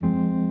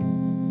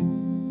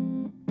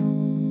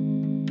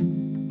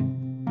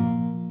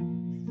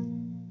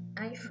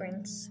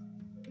friends.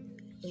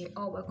 You're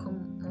all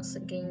welcome once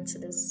again to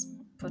this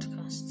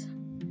podcast.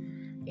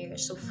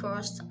 So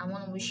first, I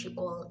want to wish you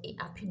all a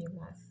happy new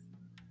month.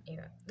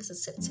 This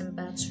is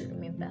September to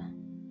remember,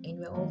 and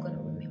we're all going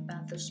to remember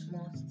this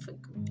month for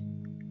good.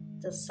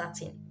 That's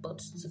certain, but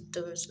to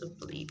those who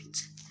believe it.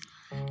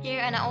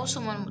 And I also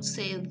want to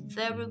say a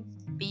very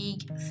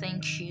big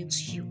thank you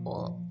to you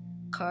all.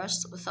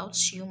 Cause without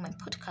you, my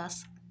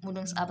podcast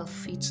wouldn't have a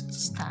feet to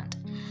stand.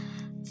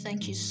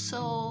 Thank you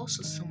so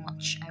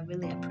much. I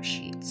really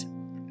appreciate.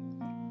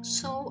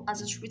 So,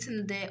 as it's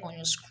written there on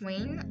your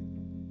screen,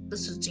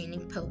 this is the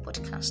Unique Pearl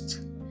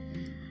podcast.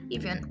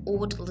 If you're an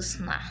old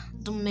listener,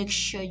 do make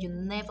sure you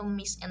never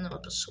miss another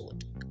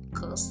episode,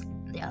 because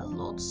there are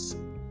lots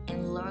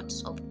and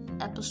lots of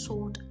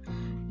episodes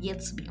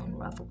yet to be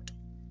unraveled.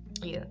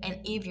 And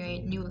if you're a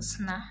new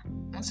listener,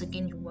 once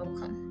again, you're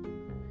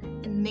welcome.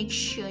 And make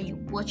sure you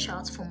watch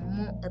out for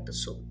more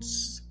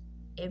episodes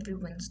every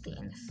Wednesday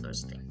and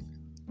Thursday.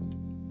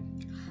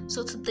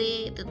 So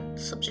today, the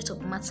subject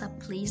of matter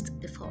placed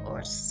before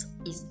us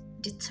is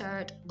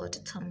deterred or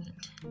determined.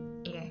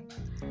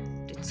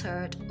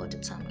 Deterred or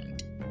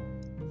determined.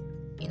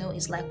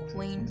 It's like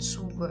weighing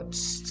two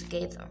words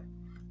together.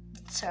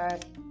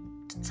 Deterred,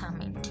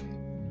 determined.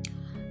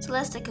 So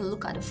let's take a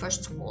look at the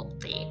first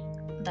word there.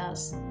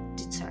 That's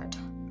deterred.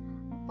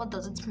 What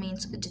does it mean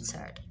to be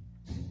deterred?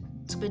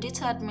 To be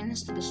deterred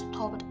means to be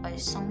stopped by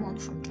someone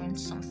from doing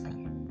something.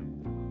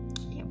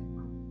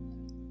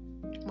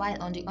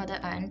 While on the other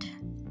hand,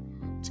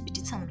 to be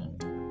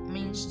determined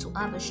means to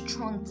have a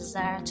strong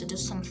desire to do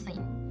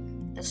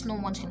something that no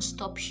one can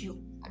stop you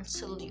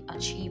until you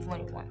achieve what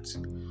you want.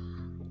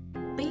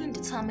 Being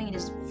determined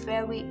is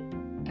very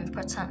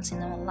important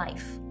in our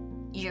life.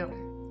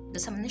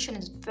 Determination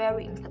is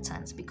very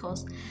important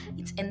because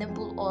it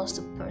enables us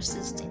to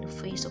persist in the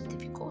face of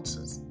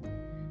difficulties.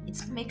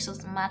 It makes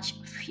us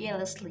march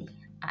fearlessly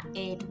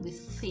ahead with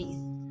faith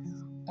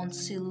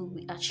until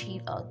we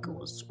achieve our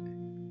goals.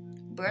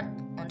 But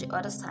on the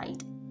other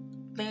side,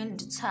 being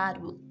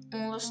deterred will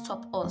only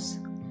stop us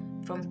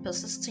from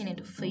persisting in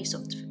the face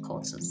of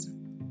difficulties.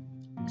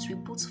 It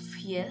will put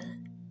fear,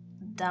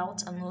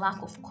 doubt, and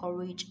lack of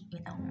courage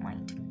in our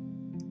mind.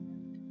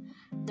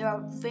 There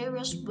are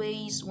various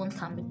ways one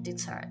can be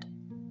deterred.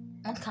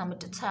 One can be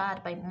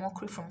deterred by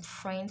mockery from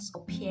friends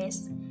or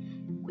peers,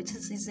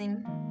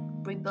 criticism,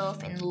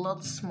 rebuff, and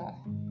lots more.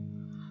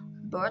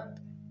 But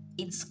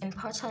it's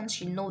important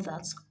you know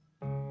that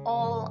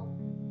all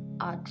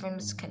our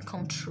dreams can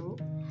come true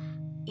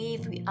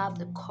if we have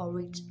the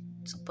courage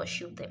to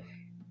pursue them.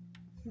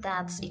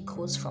 That's a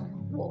quote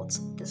from Walt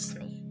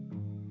Disney.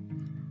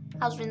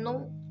 As we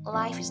know,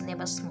 life is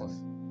never smooth.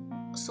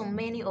 So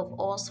many of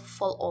us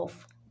fall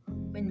off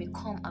when we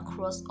come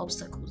across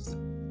obstacles.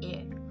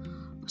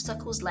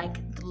 Obstacles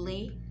like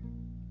delay,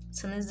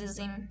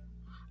 cynicism,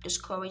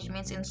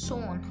 discouragement, and so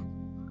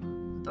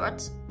on.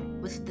 But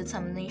with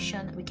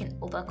determination, we can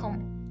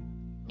overcome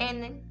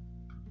any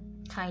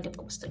kind of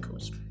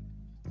obstacles.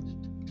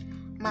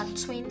 Mark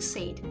Twain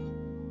said,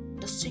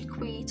 "The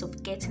secret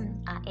of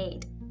getting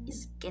ahead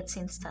is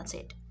getting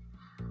started."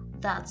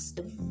 That's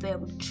a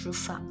very true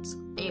fact.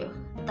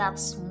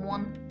 That's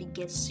one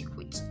biggest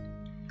secret.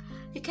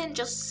 You can't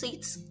just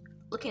sit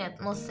looking at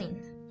nothing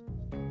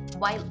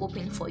while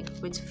hoping for a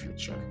great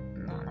future.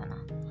 No.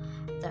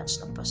 That's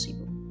not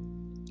possible.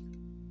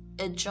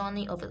 A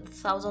journey of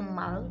 1,000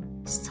 miles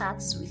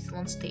starts with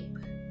one step.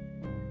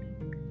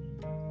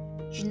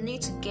 You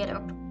need to get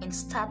up and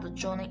start the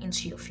journey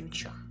into your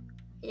future.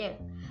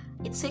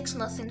 It takes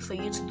nothing for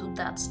you to do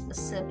that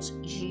except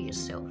you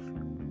yourself.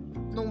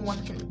 No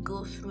one can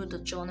go through the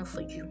journey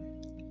for you.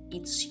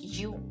 It's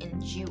you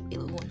and you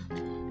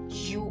alone.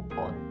 You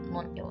or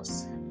none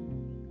else.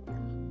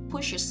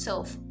 Push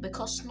yourself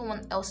because no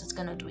one else is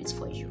gonna do it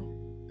for you.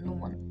 No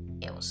one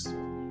else.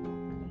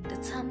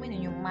 Determine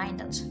in your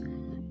mind that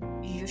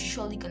you're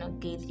surely gonna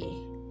get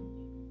there.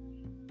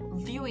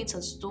 View it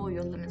as though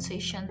your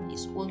limitation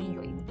is only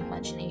your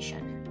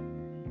imagination.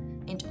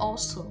 And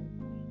also,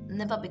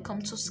 never become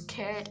too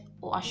scared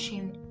or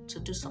ashamed to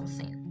do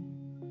something.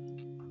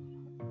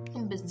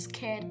 Don't be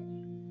scared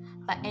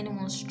by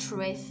anyone's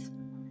strength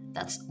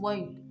that what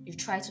you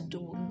try to do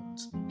won't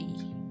be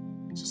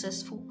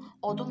successful,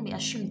 or don't be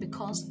ashamed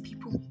because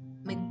people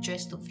make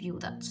jest of you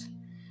that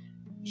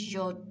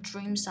your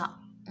dreams are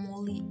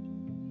only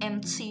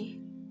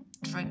empty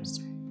dreams.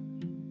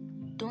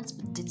 Don't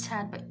be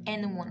deterred by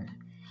anyone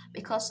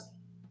because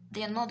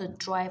they are not the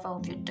driver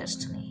of your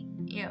destiny.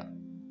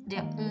 They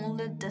are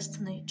only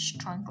destiny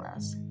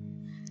stranglers.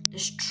 They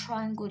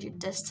strangle your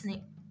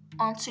destiny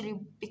until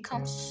you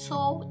become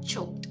so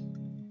choked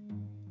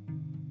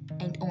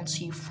and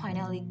until you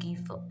finally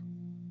give up.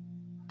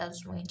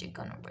 That's when you're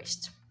gonna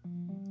rest.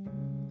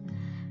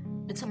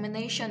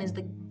 Determination is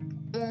the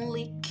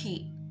only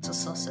key to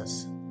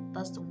success.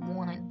 That's the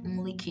one and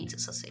only key to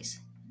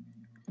success.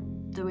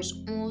 There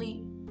is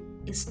only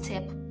a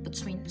step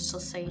between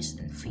success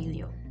and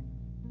failure.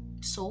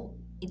 So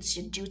it's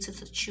your duty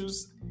to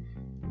choose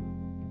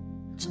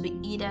to be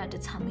either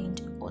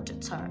determined or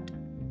deterred.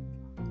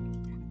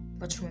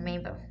 But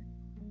remember,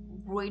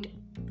 great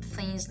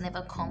things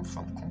never come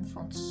from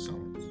comfort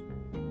zones.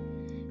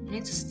 You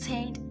need to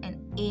stand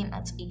and aim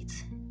at it.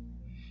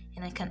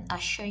 And I can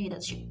assure you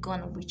that you're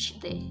gonna reach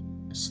there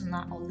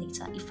sooner or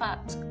later. In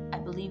fact, I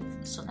believe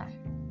sooner.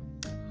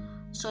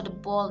 So the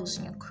ball is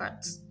in your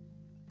court.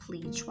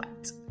 Please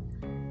right.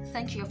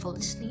 Thank you for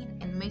listening,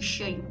 and make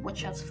sure you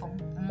watch out for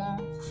more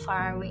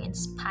fiery and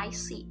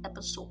spicy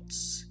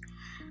episodes.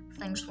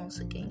 Thanks once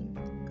again.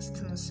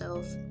 Still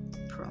myself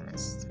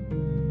promised.